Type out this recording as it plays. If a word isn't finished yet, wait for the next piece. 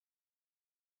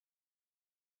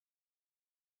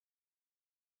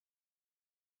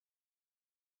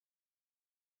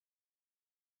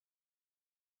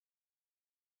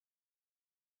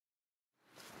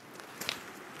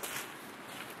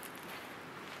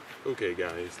Okay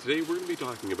guys, today we're going to be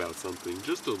talking about something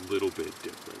just a little bit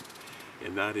different,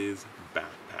 and that is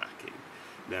backpacking.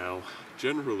 Now,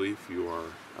 generally, if you are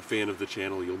a fan of the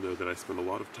channel, you'll know that I spend a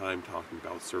lot of time talking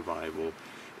about survival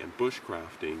and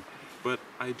bushcrafting, but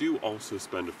I do also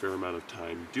spend a fair amount of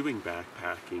time doing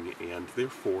backpacking, and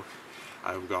therefore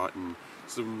I've gotten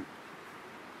some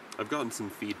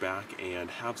feedback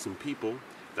and have some people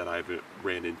that I've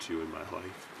ran into in my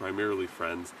life, primarily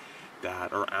friends,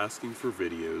 that are asking for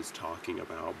videos talking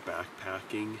about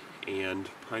backpacking and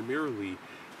primarily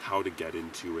how to get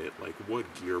into it, like what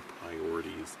gear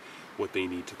priorities, what they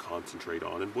need to concentrate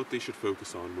on, and what they should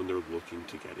focus on when they're looking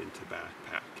to get into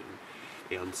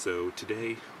backpacking. And so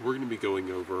today we're going to be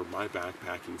going over my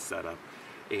backpacking setup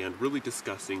and really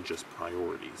discussing just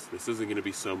priorities. This isn't going to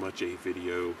be so much a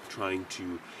video trying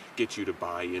to get you to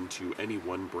buy into any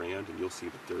one brand, and you'll see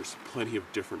that there's plenty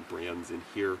of different brands in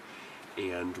here.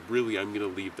 And really, I'm going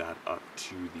to leave that up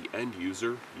to the end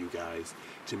user, you guys,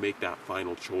 to make that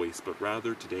final choice. But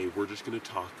rather, today, we're just going to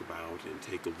talk about and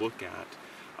take a look at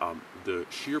the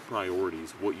sheer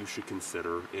priorities, what you should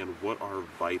consider, and what are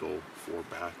vital for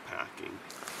backpacking.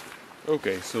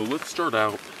 Okay, so let's start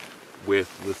out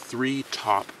with the three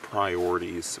top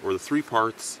priorities, or the three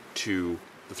priorities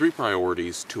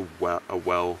to a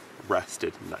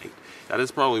well-rested night. That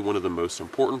is probably one of the most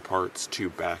important parts to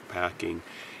backpacking.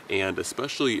 And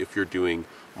especially if you're doing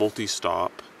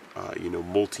multi-stop,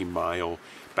 multi-mile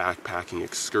backpacking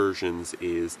excursions,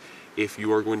 is if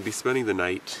you are going to be spending the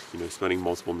night, spending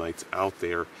multiple nights out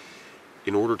there,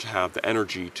 in order to have the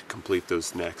energy to complete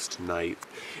those next nights,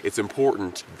 it's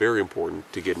important, very important,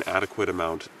 to get an adequate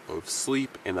amount of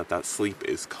sleep and that sleep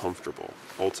is comfortable.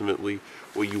 Ultimately,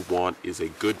 what you want is a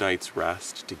good night's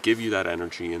rest to give you that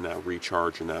energy and that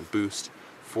recharge and that boost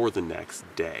for the next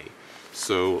day.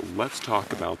 So let's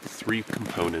talk about the three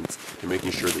components to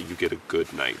making sure that you get a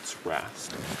good night's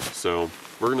rest. So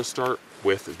we're going to start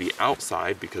with the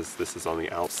outside, because this is on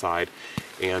the outside,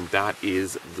 and that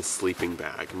is the sleeping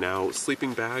bag. Now,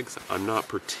 sleeping bags, I'm not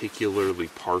particularly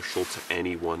partial to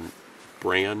any one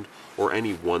brand or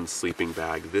any one sleeping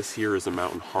bag. This here is a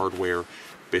Mountain Hardwear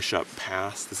Bishop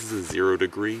Pass. This is a 0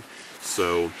 degree,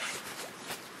 so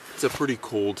it's a pretty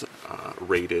cold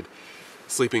rated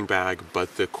sleeping bag,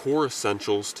 but the core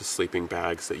essentials to sleeping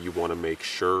bags that you want to make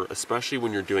sure, especially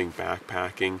when you're doing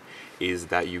backpacking, is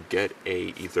that you get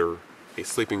either a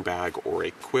sleeping bag or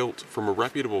a quilt from a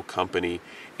reputable company,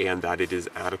 and that it is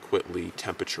adequately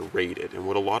temperature rated. And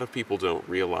what a lot of people don't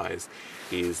realize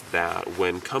is that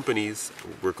when companies,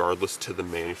 regardless to the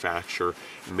manufacturer,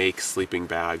 make sleeping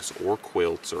bags or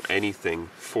quilts or anything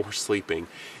for sleeping,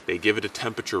 they give it a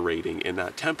temperature rating, and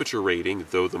that temperature rating,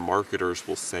 though the marketers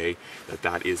will say that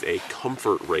that is a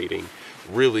comfort rating,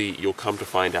 really you'll come to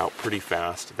find out pretty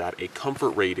fast that a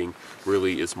comfort rating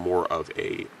really is more of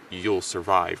a you'll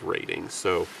survive rating.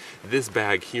 So this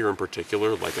bag here in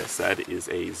particular, like I said, is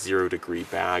a 0 degree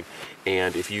bag,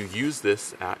 and if you use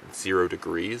this at 0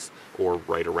 degrees or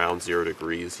right around 0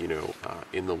 degrees,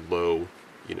 in the low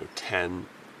 10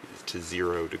 to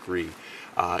 0 degree,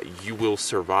 you will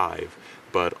survive.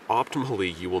 But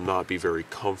optimally, you will not be very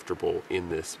comfortable in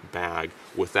this bag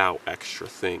without extra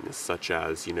things, such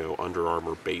as, Under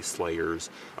Armour base layers,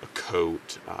 a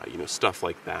coat, stuff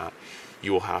like that.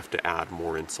 You will have to add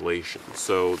more insulation.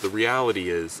 So the reality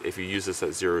is, if you use this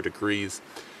at 0 degrees,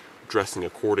 dressing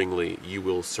accordingly, you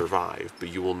will survive,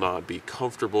 but you will not be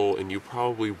comfortable, and you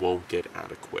probably won't get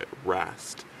adequate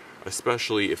rest,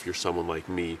 especially if you're someone like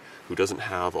me who doesn't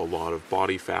have a lot of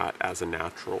body fat as a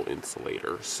natural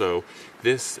insulator. So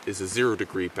this is a 0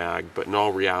 degree bag, but in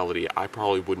all reality, I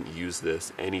probably wouldn't use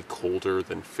this any colder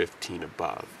than 15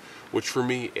 above, which for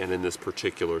me, and in this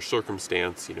particular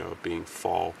circumstance, being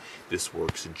fall, this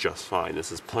works just fine.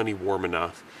 This is plenty warm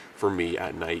enough for me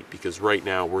at night, because right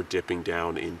now we're dipping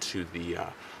down into the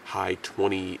high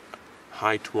 20s,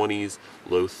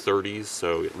 low 30s,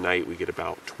 so at night we get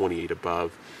about 28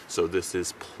 above, so this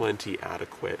is plenty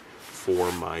adequate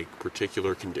for my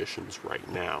particular conditions right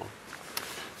now.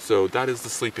 So that is the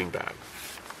sleeping bag.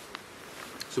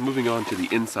 So moving on to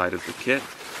the inside of the kit,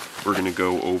 we're going to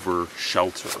go over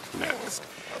shelter next.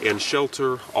 And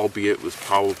shelter, albeit, was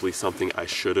probably something I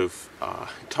should have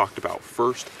talked about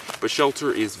first, but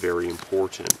shelter is very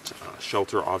important.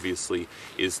 Shelter obviously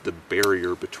is the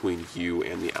barrier between you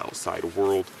and the outside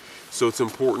world, so it's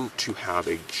important to have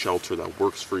a shelter that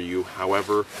works for you.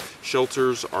 However,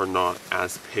 shelters are not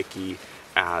as picky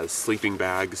as sleeping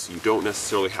bags. You don't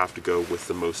necessarily have to go with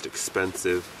the most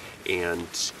expensive,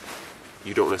 and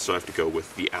you don't necessarily have to go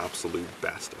with the absolute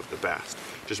best of the best.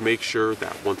 Just make sure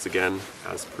that, once again,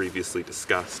 as previously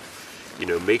discussed,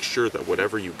 make sure that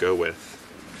whatever you go with,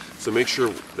 So make sure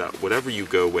that whatever you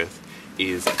go with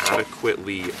is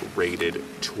adequately rated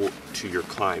to your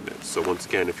climate. So once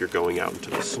again, if you're going out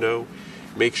into the snow,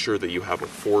 make sure that you have a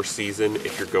 4 season.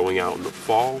 If you're going out in the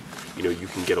fall, you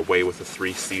can get away with a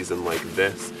 3 season like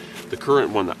this. The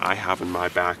current one that I have in my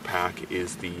backpack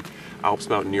is the Alps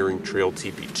Mountaineering Trail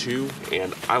TP2,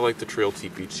 and I like the Trail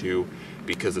TP2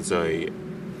 because it's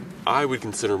I would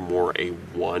consider more a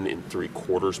 1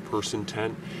 3/4 person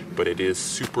tent, but it is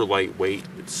super lightweight,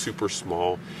 it's super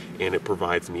small, and it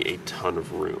provides me a ton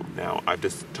of room. Now, I've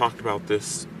just talked about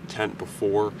this tent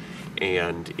before,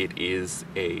 and it is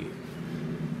a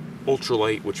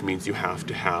ultralight, which means you have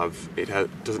to have,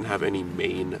 doesn't have any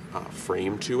main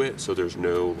frame to it, so there's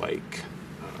no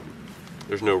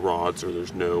there's no rods or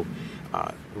there's no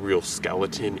real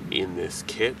skeleton in this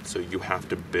kit, so you have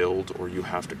to build or you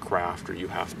have to craft or you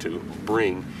have to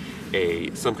bring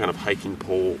some kind of hiking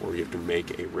pole, or you have to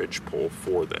make a ridge pole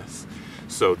for this.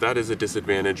 So that is a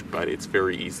disadvantage, but it's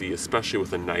very easy, especially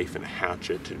with a knife and a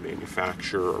hatchet, to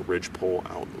manufacture a ridge pole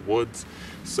out in the woods,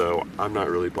 so I'm not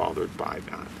really bothered by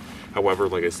that. However,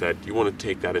 like I said, you want to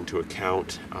take that into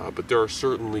account, but there are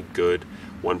certainly good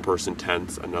one-person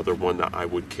tents. Another one that I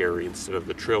would carry instead of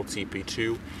the Trail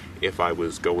TP2 if I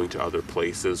was going to other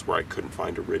places where I couldn't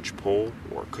find a ridge pole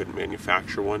or couldn't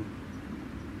manufacture one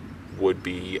would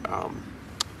be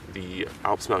the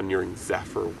Alps Mountaineering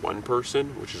Zephyr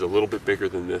one-person, which is a little bit bigger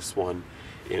than this one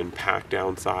in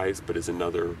pack-down size, but is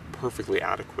another perfectly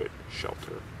adequate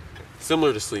shelter.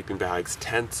 Similar to sleeping bags,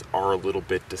 tents are a little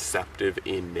bit deceptive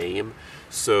in name.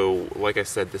 So, like I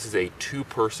said, this is a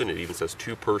 2-person, it even says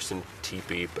 2-person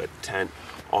teepee, but tent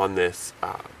on this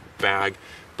bag.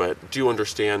 But do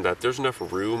understand that there's enough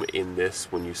room in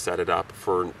this when you set it up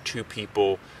for 2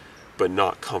 people, but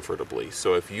not comfortably.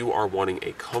 So if you are wanting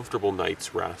a comfortable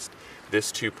night's rest,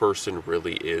 this 2-person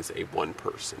really is a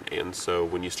 1-person. And so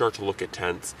when you start to look at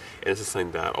tents, and this is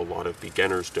something that a lot of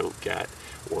beginners don't get,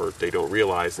 or they don't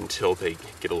realize until they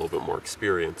get a little bit more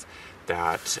experience,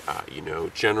 that,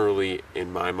 generally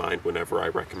in my mind, whenever I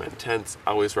recommend tents,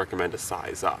 I always recommend a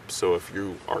size up. So if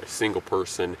you are a single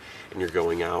person and you're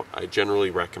going out, I generally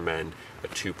recommend a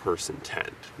 2-person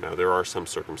tent. Now, there are some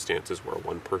circumstances where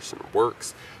 1-person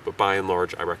works, but by and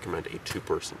large, I recommend a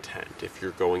 2-person tent. If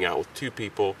you're going out with 2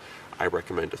 people, I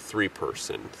recommend a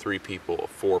 3-person, 3 people, a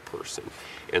 4-person.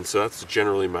 And so that's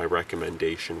generally my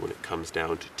recommendation when it comes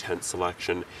down to tent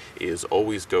selection, is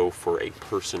always go for a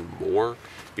person more,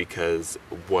 because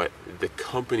what the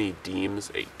company deems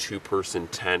a 2-person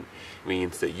tent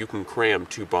means that you can cram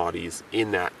 2 bodies in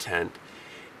that tent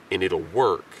and it'll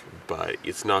work, but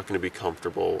it's not going to be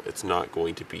comfortable, it's not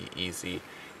going to be easy,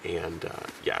 and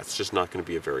it's just not going to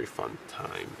be a very fun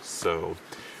time. So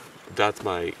that's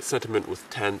my sentiment with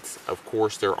tents. Of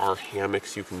course, there are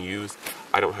hammocks you can use.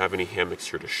 I don't have any hammocks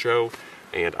here to show,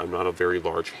 and I'm not a very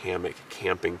large hammock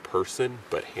camping person,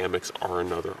 but hammocks are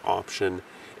another option,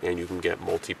 and you can get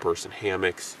multi-person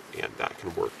hammocks, and that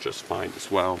can work just fine as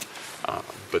well.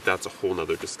 But that's a whole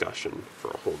nother discussion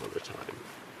for a whole nother time.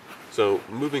 So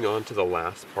moving on to the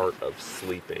last part of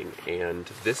sleeping, and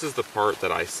this is the part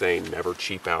that I say never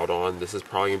cheap out on. This is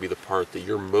probably going to be the part that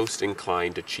you're most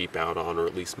inclined to cheap out on, or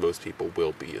at least most people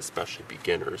will be, especially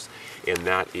beginners, and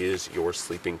that is your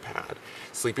sleeping pad.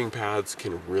 Sleeping pads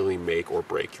can really make or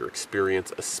break your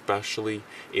experience, especially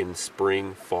in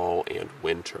spring, fall, and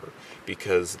winter,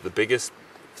 because the biggest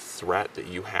threat that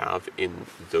you have in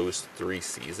those 3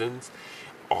 seasons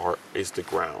is the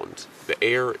ground. The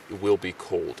air will be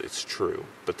cold, it's true,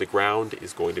 but the ground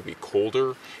is going to be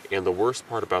colder, and the worst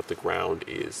part about the ground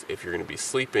is if you're going to be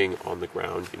sleeping on the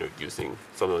ground, using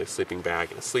something like a sleeping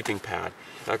bag and a sleeping pad,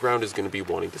 that ground is going to be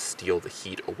wanting to steal the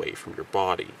heat away from your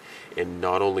body. And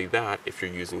not only that, if you're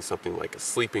using something like a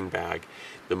sleeping bag,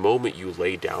 the moment you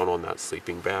lay down on that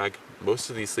sleeping bag, most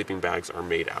of these sleeping bags are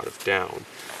made out of down.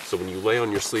 So when you lay on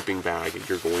your sleeping bag,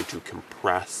 you're going to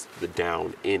compress the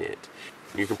down in it.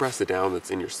 When you compress the down that's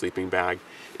in your sleeping bag,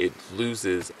 it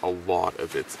loses a lot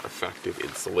of its effective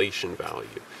insulation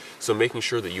value. So making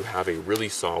sure that you have a really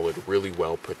solid, really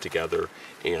well put together,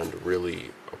 and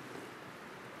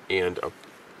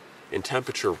in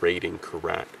temperature rating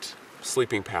correct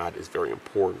sleeping pad is very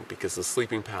important, because the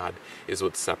sleeping pad is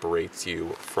what separates you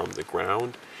from the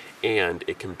ground, and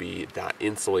it can be that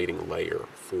insulating layer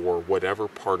for whatever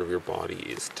part of your body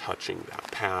is touching that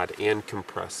pad and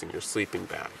compressing your sleeping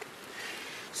bag.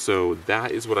 So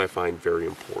that is what I find very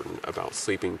important about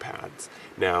sleeping pads.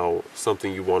 Now,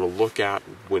 something you want to look at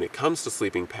when it comes to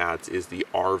sleeping pads is the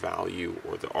R value,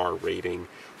 or the R rating,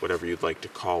 whatever you'd like to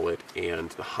call it.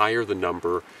 And the higher the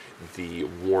number, the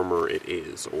warmer it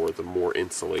is, or the more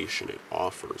insulation it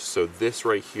offers. So this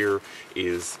right here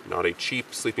is not a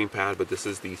cheap sleeping pad, but this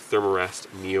is the Thermarest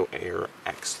Neo Air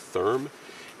X Therm.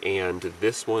 And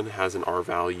this one has an R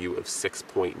value of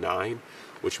 6.9,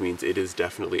 which means it is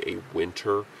definitely a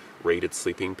winter rated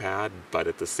sleeping pad. But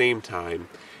at the same time,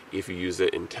 if you use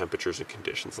it in temperatures and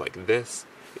conditions like this,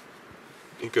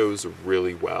 it goes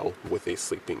really well with a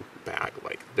sleeping bag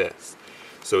like this.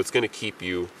 So it's going to keep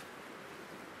you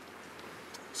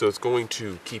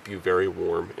very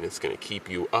warm, and it's going to keep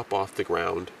you up off the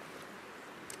ground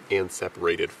and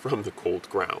separated from the cold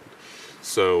ground.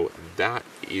 So that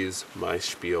is my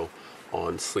spiel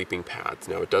on sleeping pads.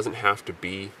 Now, it doesn't have to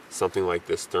be something like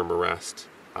this Thermarest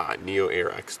Neo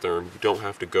Air X Therm. You don't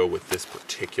have to go with this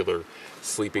particular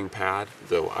sleeping pad,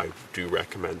 though I do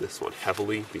recommend this one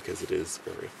heavily because it is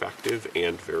very effective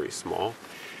and very small.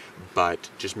 But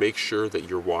just make sure that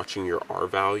you're watching your R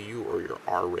value or your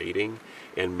R rating,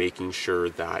 and making sure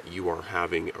that you are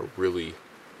having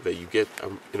that you get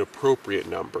an appropriate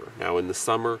number. Now, in the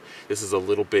summer, this is a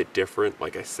little bit different.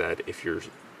 Like I said, if you're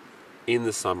in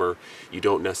the summer, you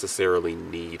don't necessarily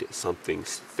need something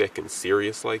thick and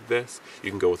serious like this. You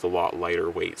can go with a lot lighter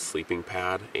weight sleeping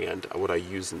pad, and what I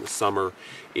use in the summer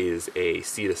is a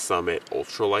Sea to Summit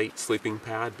ultralight sleeping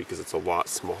pad because it's a lot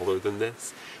smaller than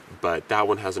this. But that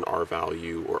one has an R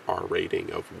value or R rating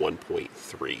of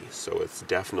 1.3, so it's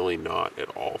definitely not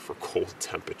at all for cold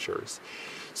temperatures.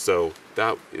 So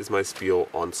that is my spiel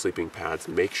on sleeping pads.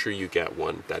 Make sure you get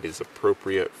one that is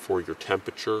appropriate for your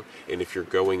temperature, and if you're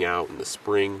going out in the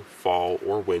spring, fall,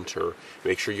 or winter,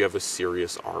 make sure you have a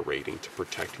serious R rating to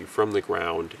protect you from the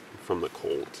ground and from the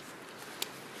cold.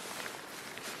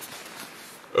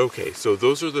 Okay, so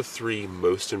those are the three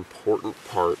most important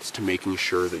parts to making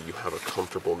sure that you have a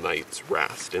comfortable night's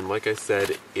rest. And like I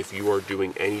said, if you are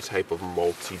doing any type of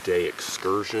multi-day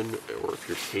excursion, or if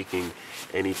you're taking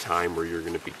any time where you're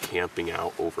going to be camping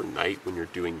out overnight when you're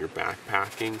doing your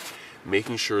backpacking,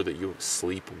 making sure that you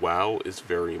sleep well is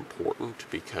very important,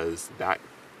 because that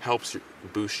helps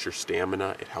boost your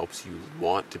stamina, it helps you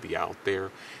want to be out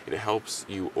there, and it helps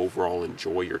you overall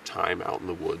enjoy your time out in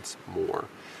the woods more.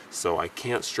 So I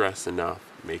can't stress enough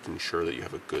making sure that you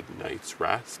have a good night's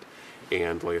rest.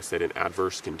 And like I said, in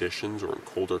adverse conditions or in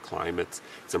colder climates,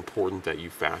 it's important that you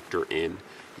factor in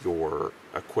your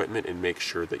equipment and make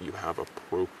sure that you have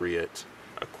appropriate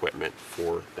equipment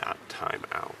for that time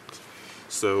out.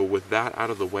 So with that out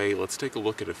of the way, let's take a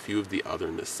look at a few of the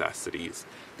other necessities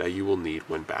that you will need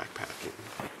when backpacking.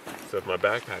 So if my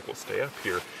backpack will stay up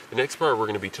here, the next part we're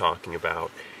going to be talking about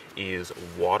is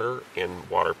water and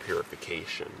water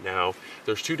purification. Now,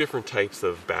 there's two different types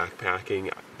of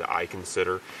backpacking that I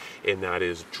consider, and that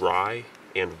is dry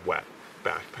and wet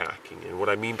backpacking. And what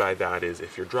I mean by that is,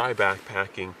 if you're dry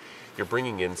backpacking, you're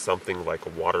bringing in something like a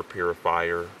water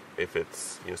purifier, if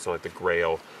it's something like the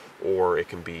Grail, or it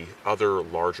can be other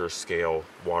larger scale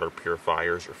water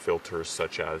purifiers or filters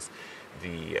such as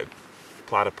the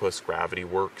Platypus Gravity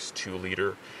Works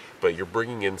 2-liter. But you're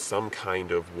bringing in some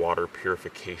kind of water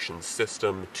purification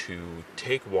system to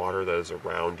take water that is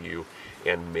around you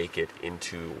and make it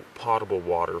into potable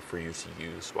water for you to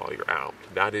use while you're out.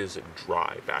 That is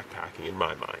dry backpacking in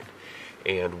my mind.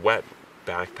 And wet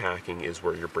backpacking is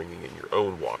where you're bringing in your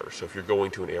own water. So if you're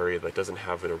going to an area that doesn't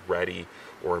have a ready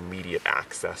or immediate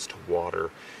access to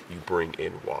water, you bring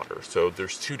in water. So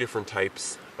there's two different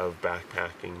types of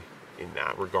backpacking in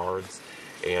that regards.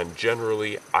 And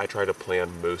generally, I try to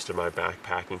plan most of my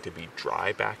backpacking to be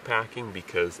dry backpacking,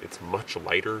 because it's much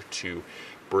lighter to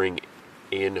bring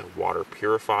in water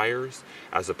purifiers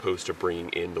as opposed to bringing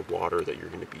in the water that you're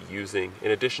going to be using. In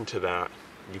addition to that,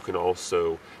 you can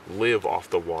also live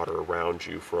off the water around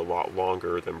you for a lot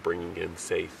longer than bringing in,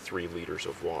 say, 3 liters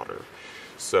of water.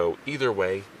 So either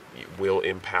way, it will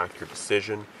impact your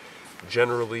decision.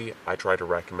 Generally, I try to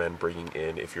recommend bringing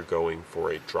in, if you're going for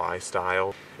a dry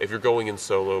style, if you're going in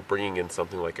solo, bringing in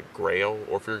something like a Grail,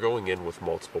 or if you're going in with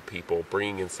multiple people,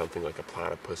 bringing in something like a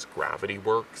Platypus Gravity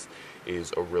Works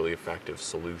is a really effective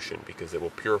solution, because it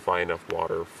will purify enough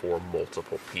water for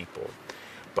multiple people.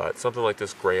 But something like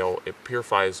this Grail, it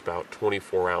purifies about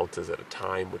 24 ounces at a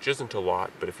time, which isn't a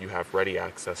lot, but if you have ready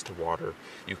access to water,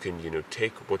 you can,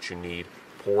 take what you need,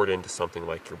 pour it into something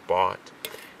like your bot,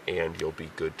 and you'll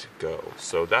be good to go.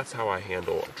 So that's how I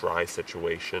handle a dry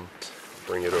situation.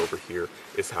 bring it over here,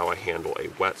 is how I handle a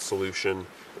wet solution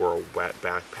or a wet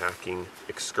backpacking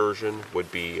excursion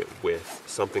would be with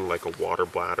something like a water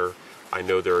bladder. I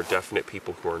know there are definite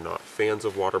people who are not fans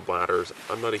of water bladders.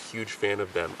 I'm not a huge fan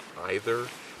of them either.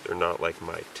 They're not like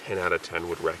my 10 out of 10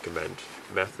 would recommend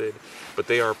method, but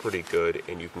they are pretty good,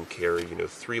 and you can carry,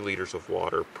 3 liters of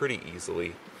water pretty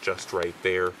easily just right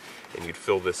there, and you'd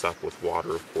fill this up with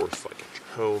water, of course, like at your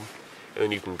home, and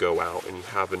then you can go out and you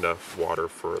have enough water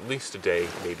for at least a day,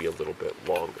 maybe a little bit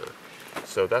longer.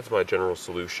 So that's my general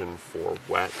solution for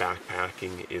wet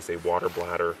backpacking, is a water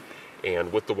bladder.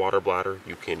 And with the water bladder,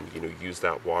 you can, use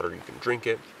that water, you can drink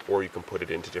it, or you can put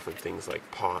it into different things like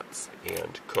pots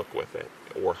and cook with it,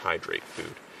 or hydrate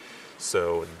food.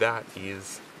 So that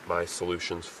is my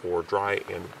solutions for dry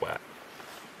and wet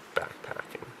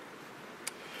backpacking.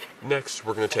 Next,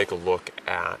 we're going to take a look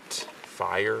at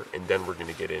fire, and then we're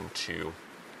going to get into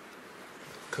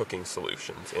cooking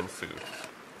solutions and food.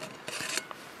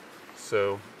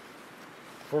 So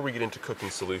before we get into cooking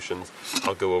solutions,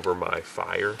 I'll go over my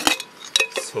fire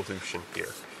solution here.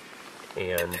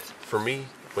 And for me,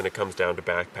 when it comes down to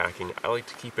backpacking, I like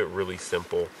to keep it really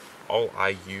simple. All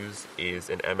I use is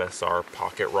an MSR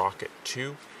Pocket Rocket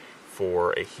 2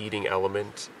 for a heating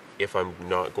element if I'm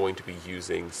not going to be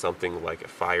using something like a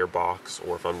firebox,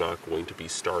 or if I'm not going to be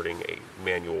starting a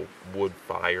manual wood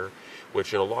fire,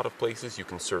 which in a lot of places you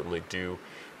can certainly do.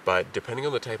 But depending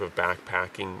on the type of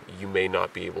backpacking, you may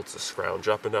not be able to scrounge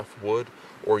up enough wood,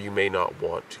 or you may not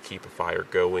want to keep a fire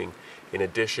going. In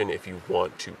addition, if you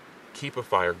want to keep a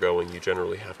fire going, you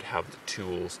generally have to have the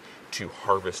tools to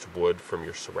harvest wood from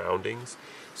your surroundings.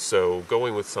 So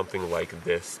going with something like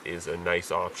this is a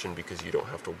nice option, because you don't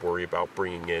have to worry about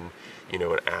bringing in,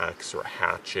 an axe or a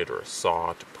hatchet or a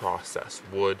saw to process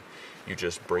wood. You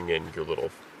just bring in your little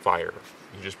fire.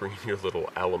 You just bring in your little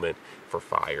element for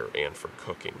fire and for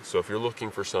cooking. So if you're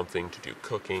looking for something to do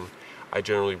cooking, I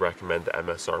generally recommend the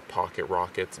MSR Pocket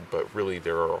Rockets, but really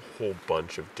there are a whole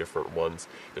bunch of different ones.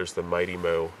 There's the Mighty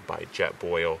Mo by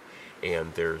Jetboil,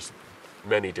 and there's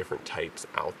many different types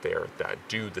out there that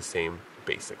do the same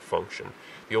basic function.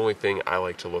 The only thing I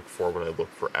like to look for when I look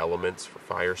for elements for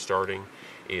fire starting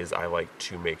is I like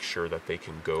to make sure that they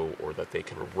can go, or that they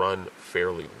can run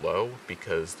fairly low,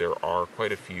 because there are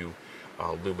quite a few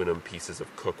aluminum pieces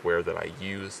of cookware that I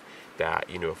use that,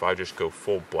 if I just go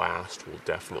full blast, will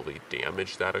definitely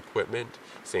damage that equipment.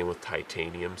 Same with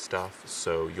titanium stuff.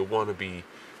 So you'll want to be,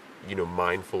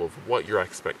 mindful of what your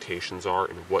expectations are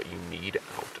and what you need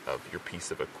out of your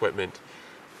piece of equipment,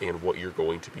 and what you're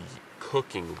going to be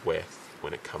cooking with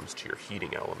when it comes to your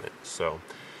heating element. So,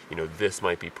 this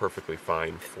might be perfectly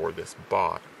fine for this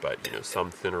bot, but,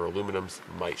 some thinner aluminums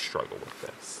might struggle with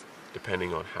this,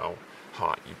 depending on how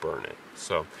hot you burn it.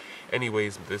 So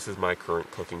anyways, this is my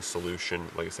current cooking solution.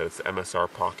 Like I said, it's the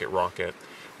MSR Pocket Rocket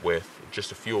with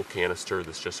just a fuel canister.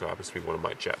 This just so happens to be one of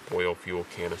my Jetboil fuel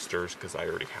canisters, because I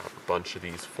already have a bunch of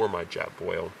these for my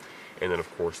Jetboil. And then of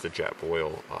course the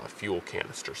Jetboil fuel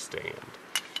canister stand.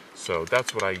 So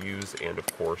that's what I use, and of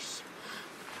course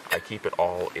I keep it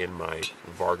all in my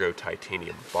Vargo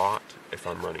titanium bot. If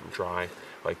I'm running dry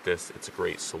like this, it's a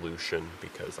great solution,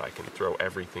 because I can throw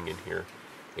everything in here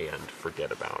and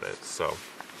forget about it. So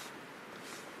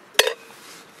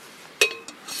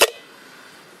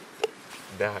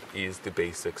that is the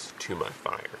basics to my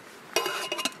fire.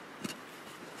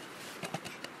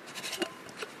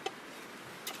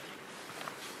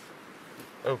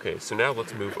 Okay, so now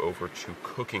let's move over to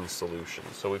cooking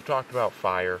solutions. So we've talked about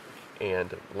fire,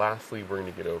 and lastly we're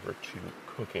going to get over to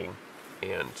cooking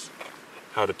and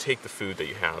how to take the food that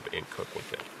you have and cook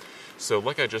with it. So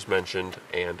like I just mentioned,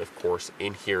 and of course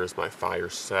in here is my fire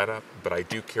setup, but I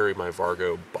do carry my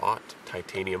Vargo bot,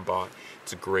 titanium bot.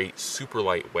 It's a great super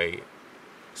lightweight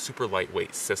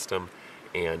system,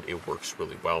 and it works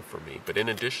really well for me. But in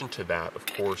addition to that, of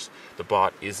course, the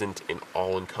bot isn't an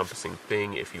all-encompassing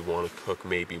thing. If you want to cook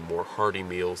maybe more hearty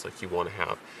meals, like you want to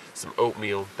have some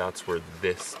oatmeal, that's where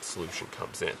this solution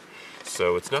comes in.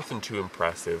 So it's nothing too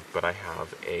impressive, but I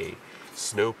have a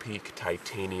Snow Peak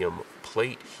titanium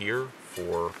plate here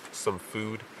for some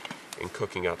food and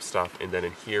cooking up stuff, and then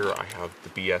in here I have the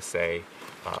BSA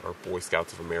or Boy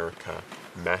Scouts of America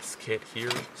mess kit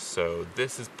here. So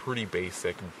this is pretty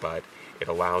basic, but it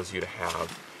allows you to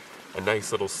have a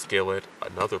nice little skillet,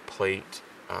 another plate,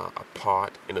 a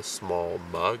pot, and a small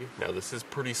mug. Now this is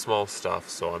pretty small stuff,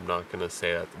 so I'm not going to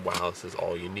say that, wow, this is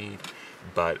all you need,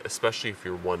 but especially if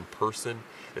you're one person,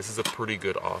 this is a pretty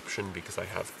good option, because I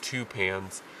have 2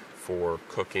 pans for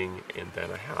cooking, and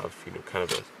then I have, kind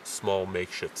of a small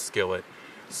makeshift skillet,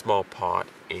 small pot,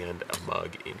 and a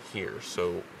mug in here.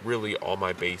 So really all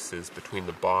my bases between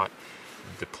the bot,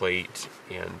 the plate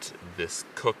and this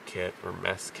cook kit or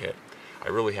mess kit, I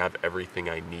really have everything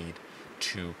I need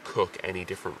to cook any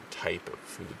different type of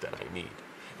food that I need.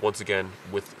 Once again,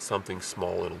 with something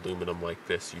small in aluminum like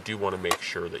this, you do want to make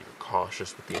sure that you're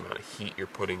cautious with the amount of heat you're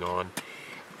putting on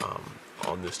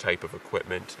this type of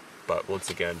equipment. But once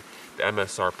again, the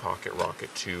MSR Pocket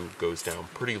Rocket 2 goes down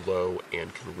pretty low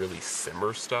and can really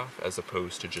simmer stuff as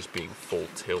opposed to just being full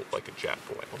tilt like a jet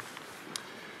boil.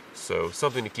 So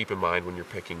something to keep in mind when you're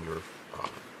picking your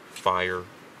fire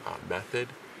method,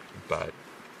 but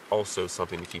also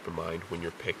something to keep in mind when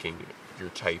you're picking your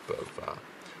type of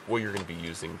what you're going to be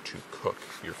using to cook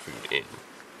your food in.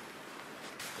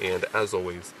 And as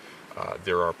always,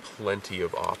 there are plenty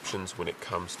of options when it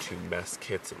comes to mess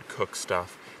kits and cook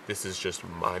stuff. This is just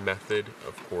my method.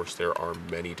 Of course, there are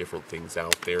many different things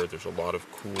out there. There's a lot of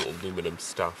cool aluminum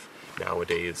stuff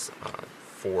nowadays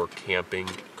for camping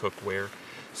cookware.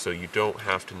 So you don't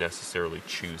have to necessarily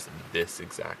choose this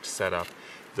exact setup,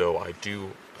 though I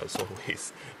do, as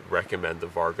always, recommend the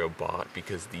Vargo Bot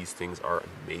because these things are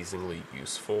amazingly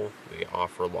useful. They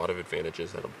offer a lot of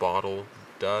advantages that a bottle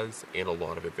does and a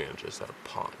lot of advantages that a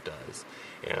pot does,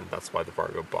 and that's why the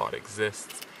Vargo Bot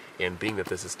exists. And being that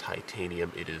this is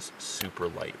titanium, it is super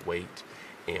lightweight,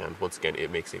 and once again,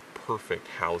 it makes a perfect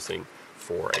housing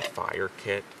for a fire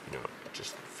kit. You know, it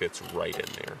just fits right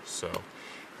in there. So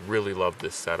really love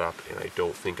this setup, and I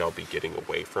don't think I'll be getting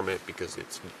away from it because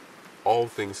it's, all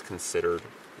things considered,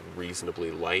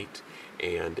 reasonably light,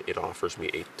 and it offers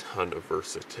me a ton of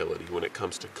versatility when it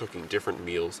comes to cooking different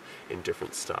meals and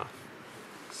different stuff.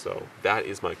 So that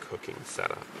is my cooking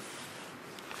setup.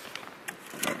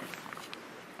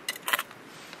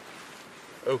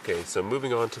 Okay, so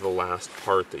moving on to the last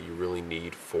part that you really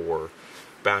need for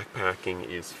backpacking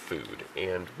is food.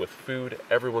 And with food,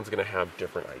 everyone's going to have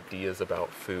different ideas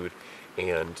about food,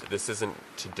 and this isn't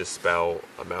to dispel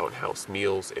Mountain House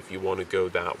meals. If you want to go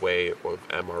that way, or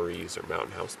MREs or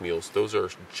Mountain House meals, those are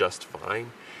just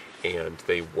fine and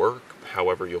they work.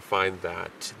 However, you'll find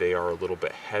that they are a little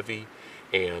bit heavy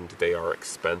and they are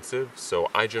expensive,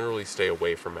 so I generally stay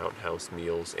away from Mountain House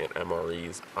meals and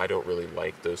MREs. I don't really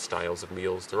like those styles of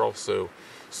meals. They're also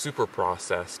super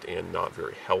processed and not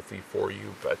very healthy for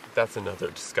you, but that's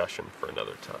another discussion for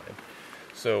another time.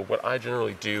 So what I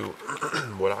generally do,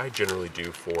 for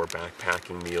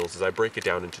backpacking meals is I break it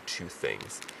down into two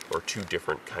things, or two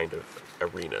different kind of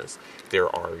arenas. There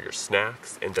are your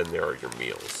snacks, and then there are your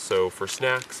meals. So for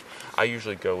snacks, I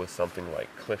usually go with something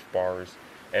like Cliff Bars,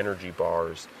 energy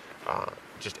bars,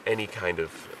 just any kind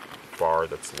of bar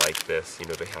that's like this. You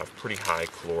know, they have pretty high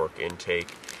caloric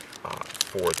intake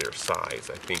for their size.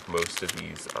 I think most of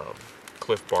these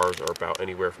Cliff Bars are about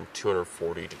anywhere from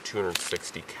 240 to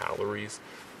 260 calories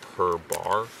per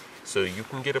bar. So you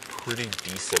can get a pretty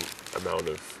decent amount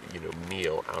of,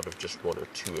 meal out of just one or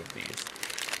two of these.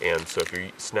 And so if you're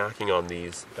snacking on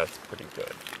these, that's pretty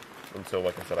good. And so,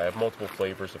 like I said, I have multiple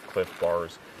flavors of Cliff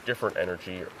Bars, different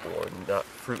energy or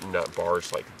fruit and nut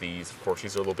bars like these. Of course,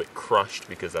 these are a little bit crushed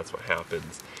because that's what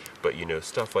happens. But,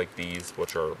 stuff like these,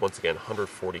 which are, once again,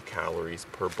 140 calories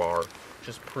per bar,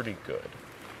 just pretty good.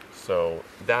 So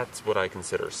that's what I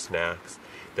consider snacks.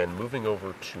 Then moving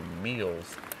over to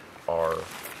meals are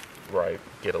where I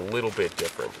get a little bit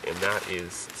different, and that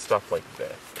is stuff like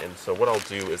this. And so what I'll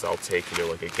do is I'll take,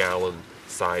 like a gallon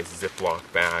size Ziploc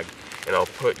bag, and I'll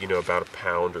put, about a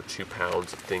pound or 2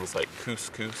 pounds of things like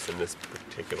couscous. In this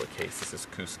particular case, this is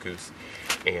couscous.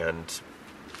 And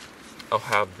I'll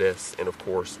have this, and of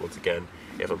course, once again,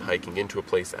 if I'm hiking into a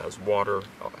place that has water,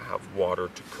 I'll have water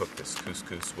to cook this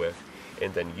couscous with.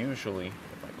 And then usually,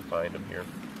 if I can find them here,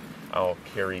 I'll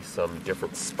carry some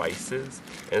different spices.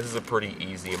 And this is a pretty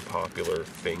easy and popular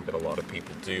thing that a lot of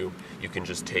people do. You can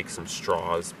just take some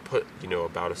straws, put,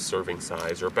 about a serving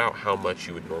size or about how much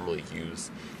you would normally use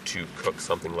to cook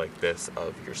something like this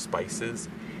of your spices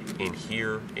in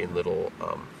here in little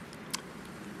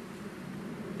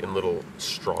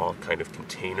straw kind of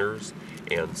containers.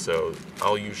 And so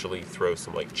I'll usually throw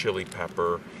some like chili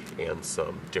pepper and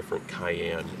some different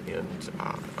cayenne and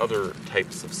other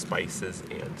types of spices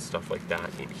and stuff like that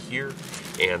in here,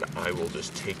 and I will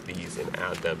just take these and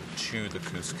add them to the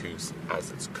couscous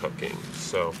as it's cooking.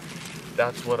 So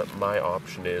that's what my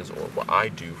option is, or what I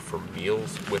do for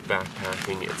meals with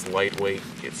backpacking. It's lightweight,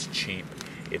 it's cheap,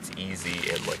 it's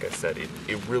easy, and like I said,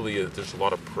 it really is, there's a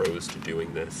lot of pros to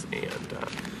doing this, and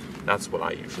that's what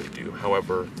I usually do.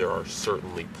 However, there are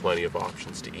certainly plenty of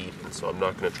options to eat, and so I'm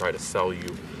not going to try to sell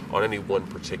you on any one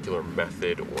particular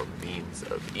method or means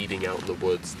of eating out in the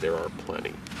woods. There are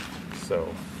plenty.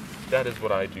 So that is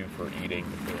what I do for eating,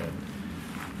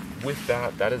 and with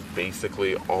that, that is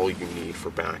basically all you need for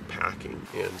backpacking.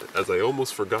 And as I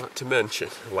almost forgot to mention,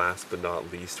 last but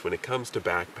not least, when it comes to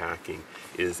backpacking,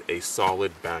 is a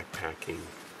solid backpack.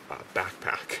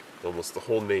 Almost the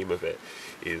whole name of it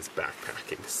is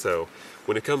backpacking. So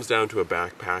when it comes down to a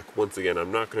backpack, once again,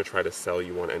 I'm not going to try to sell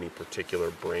you on any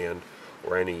particular brand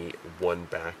or any one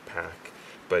backpack,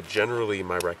 but generally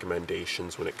my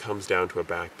recommendations when it comes down to a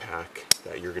backpack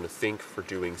that you're going to think for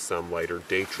doing some lighter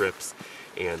day trips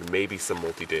and maybe some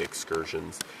multi-day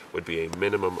excursions would be a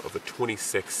minimum of a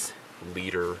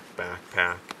 26-liter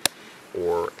backpack,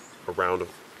 or around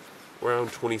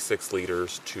 26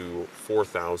 liters to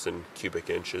 4,000 cubic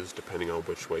inches, depending on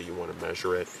which way you want to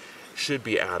measure it, should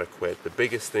be adequate. The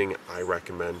biggest thing I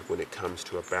recommend when it comes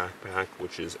to a backpack,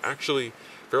 which is actually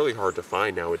fairly hard to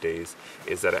find nowadays,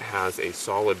 is that it has a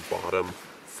solid bottom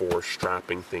for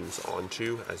strapping things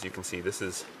onto. As you can see, this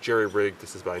is jerry-rigged.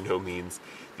 This is by no means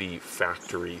the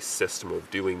factory system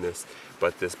of doing this,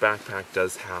 but this backpack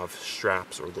does have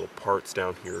straps or little parts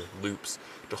down here, loops,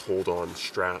 to hold on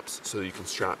straps so you can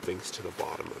strap things to the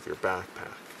bottom of your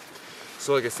backpack.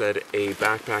 So like I said, a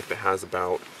backpack that has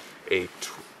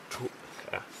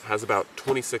about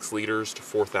 26 liters to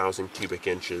 4,000 cubic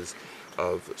inches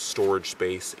of storage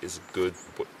space is a good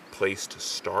place to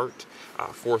start.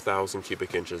 4,000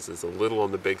 cubic inches is a little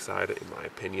on the big side in my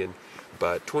opinion,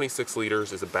 but 26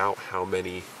 liters is about how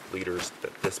many liters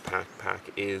that this backpack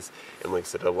is, and like I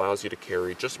said, it allows you to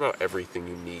carry just about everything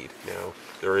you need. Now,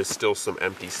 there is still some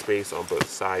empty space on both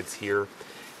sides here,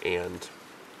 and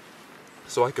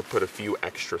so I could put a few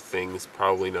extra things,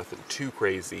 probably nothing too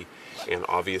crazy, and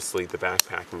obviously the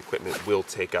backpacking equipment will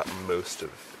take up most of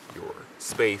your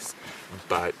space,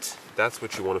 but that's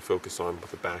what you want to focus on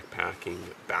with a backpacking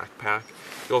backpack.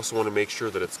 You also want to make sure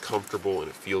that it's comfortable and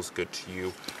it feels good to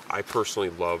you. I personally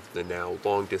love the now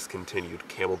long discontinued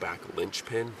Camelback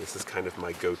Lynchpin. This is kind of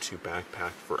my go-to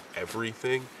backpack for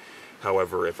everything.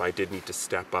 However, if I did need to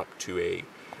step up to a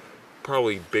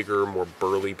probably bigger, more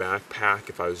burly backpack,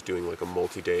 if I was doing like a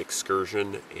multi-day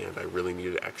excursion and I really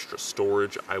needed extra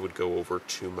storage, I would go over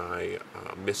to my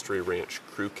Mystery Ranch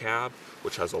Crew Cab,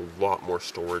 which has a lot more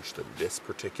storage than this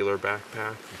particular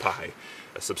backpack by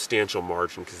a substantial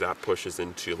margin, because that pushes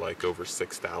into like over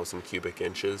 6,000 cubic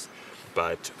inches.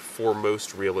 But for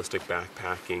most realistic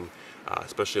backpacking,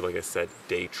 especially like I said,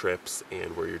 day trips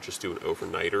and where you're just doing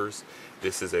overnighters,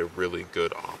 this is a really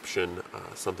good option.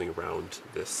 Something around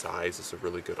this size is a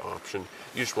really good option.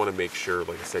 You just want to make sure,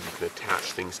 like I said, you can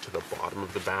attach things to the bottom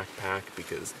of the backpack,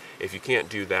 because if you can't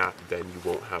do that, then you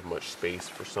won't have much space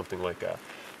for something like a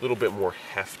little bit more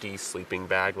hefty sleeping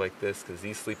bag like this, because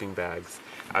these sleeping bags,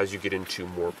 as you get into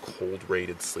more cold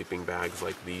rated sleeping bags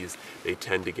like these, they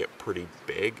tend to get pretty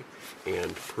big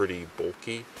and pretty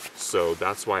bulky. So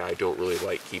that's why I don't really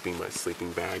like keeping my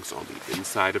sleeping bags on the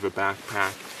inside of a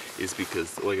backpack, is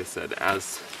because, like I said,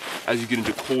 as you get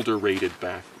into colder rated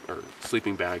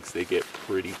sleeping bags, they get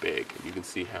pretty big. And you can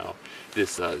see how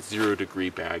this 0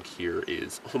 degree bag here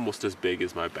is almost as big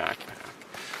as my backpack.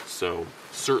 So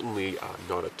certainly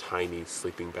not a tiny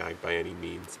sleeping bag by any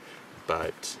means,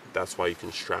 but that's why you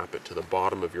can strap it to the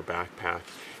bottom of your backpack,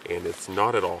 and it's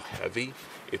not at all heavy,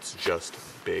 it's just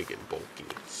big and bulky.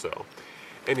 So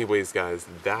anyways guys,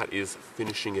 that is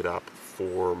finishing it up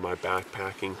for my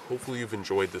backpacking. Hopefully you've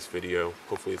enjoyed this video,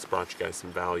 hopefully it's brought you guys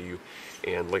some value,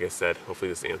 and like I said, hopefully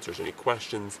this answers any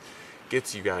questions,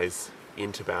 gets you guys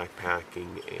into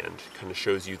backpacking, and kind of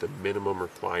shows you the minimum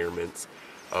requirements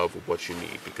of what you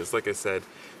need. Because like I said,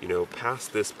 you know,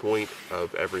 past this point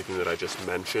of everything that I just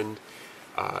mentioned,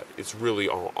 it's really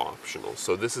all optional.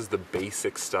 So this is the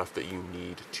basic stuff that you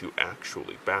need to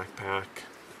actually backpack.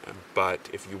 But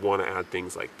if you want to add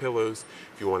things like pillows,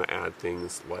 if you want to add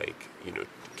things like, you know,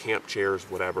 camp chairs,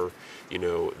 whatever, you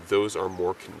know, those are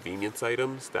more convenience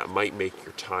items that might make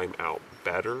your time out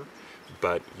better,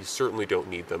 but you certainly don't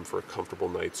need them for a comfortable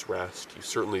night's rest. You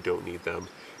certainly don't need them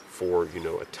for, you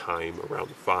know, a time around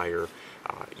the fire.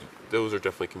 Those are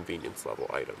definitely convenience level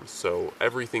items. So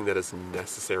everything that is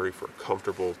necessary for a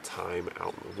comfortable time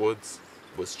out in the woods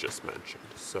was just mentioned.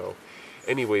 So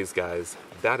anyways guys,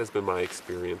 that has been my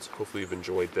experience. Hopefully you've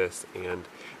enjoyed this, and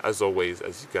as always,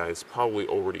 as you guys probably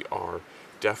already are,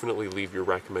 definitely leave your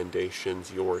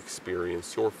recommendations, your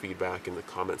experience, your feedback in the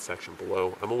comment section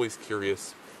below. I'm always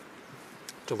curious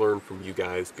to learn from you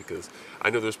guys, because I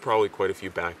know there's probably quite a few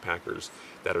backpackers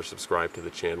that are subscribed to the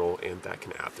channel and that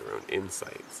can add their own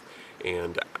insights.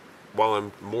 And while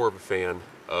I'm more of a fan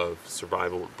of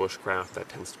survival and bushcraft, that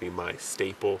tends to be my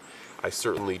staple, I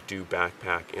certainly do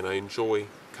backpack and I enjoy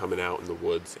coming out in the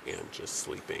woods and just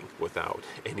sleeping without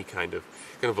any kind of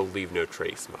a leave no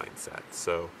trace mindset.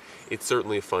 So it's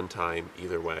certainly a fun time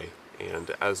either way.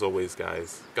 And as always,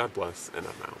 guys, God bless, and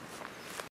I'm out.